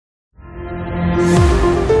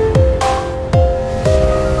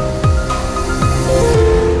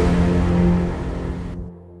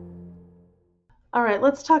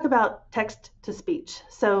let's talk about text-to-speech.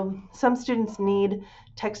 So some students need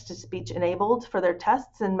text-to-speech enabled for their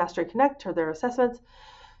tests in Mastery Connect or their assessments.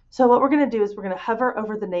 So what we're going to do is we're going to hover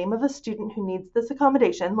over the name of a student who needs this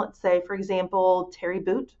accommodation. Let's say, for example, Terry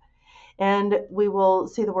Boot. And we will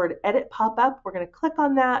see the word edit pop up. We're going to click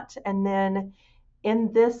on that, and then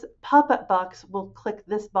in this pop-up box, we'll click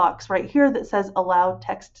this box right here that says allow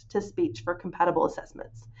text-to-speech for compatible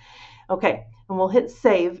assessments. Okay, and we'll hit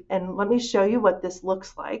save, and let me show you what this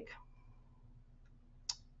looks like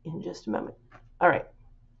in just a moment. All right.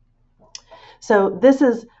 So this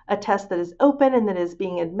is a test that is open and that is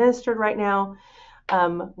being administered right now,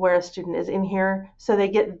 where a student is in here. So they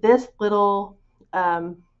get this little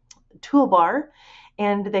toolbar,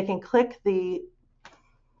 and they can click the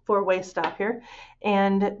four-way stop here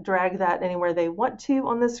and drag that anywhere they want to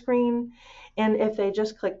on the screen. And if they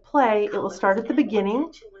just click play, it will start at the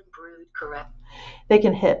beginning. They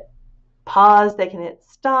can hit pause, they can hit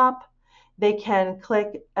stop, they can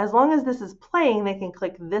click, as long as this is playing, they can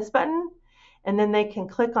click this button, and then they can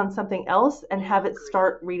click on something else and have it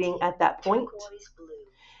start reading at that point.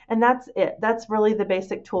 And that's it. That's really the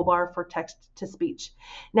basic toolbar for text-to-speech.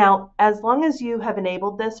 Now, as long as you have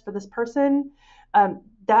enabled this for this person,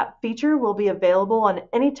 that feature will be available on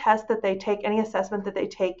any test that they take, any assessment that they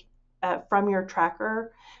take from your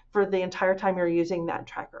tracker for the entire time you're using that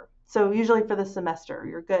tracker. So usually for the semester,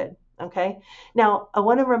 you're good. Okay. Now, I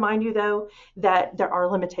want to remind you, though, that there are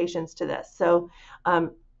limitations to this. So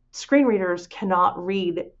screen readers cannot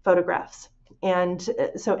read photographs. And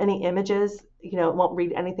so any images, it won't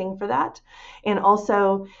read anything for that. And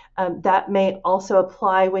also that may also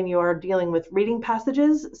apply when you are dealing with reading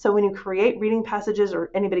passages. So when you create reading passages,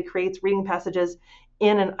 or anybody creates reading passages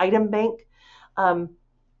in an item bank,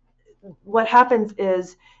 what happens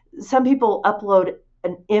is some people upload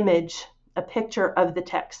an image, a picture of the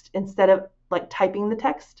text instead of like typing the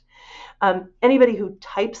text. Anybody who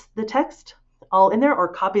types the text all in there or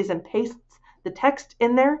copies and pastes the text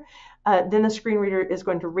in there, then the screen reader is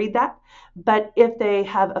going to read that. But if they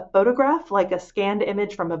have a photograph, like a scanned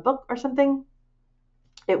image from a book or something,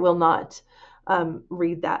 it will not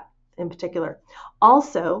read that in particular.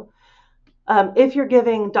 Also, if you're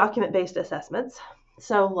giving document-based assessments,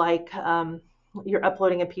 so like you're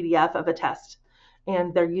uploading a PDF of a test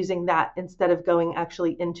and they're using that instead of going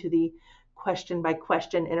actually into the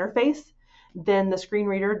question-by-question interface, then the screen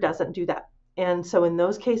reader doesn't do that. And so in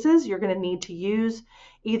those cases, you're going to need to use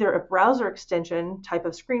either a browser extension type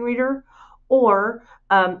of screen reader, or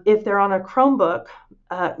if they're on a Chromebook,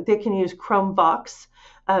 they can use Chromevox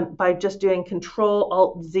by just doing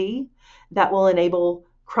Control-Alt-Z. That will enable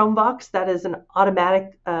Chromevox. That is an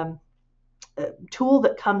automatic tool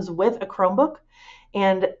that comes with a Chromebook,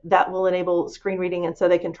 and that will enable screen reading, and so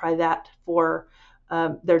they can try that for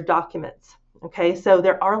their documents. Okay, so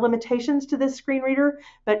there are limitations to this screen reader,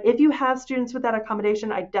 but if you have students with that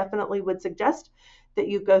accommodation, I definitely would suggest that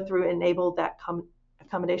you go through and enable that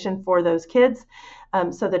accommodation for those kids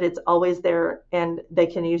so that it's always there and they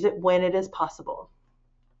can use it when it is possible.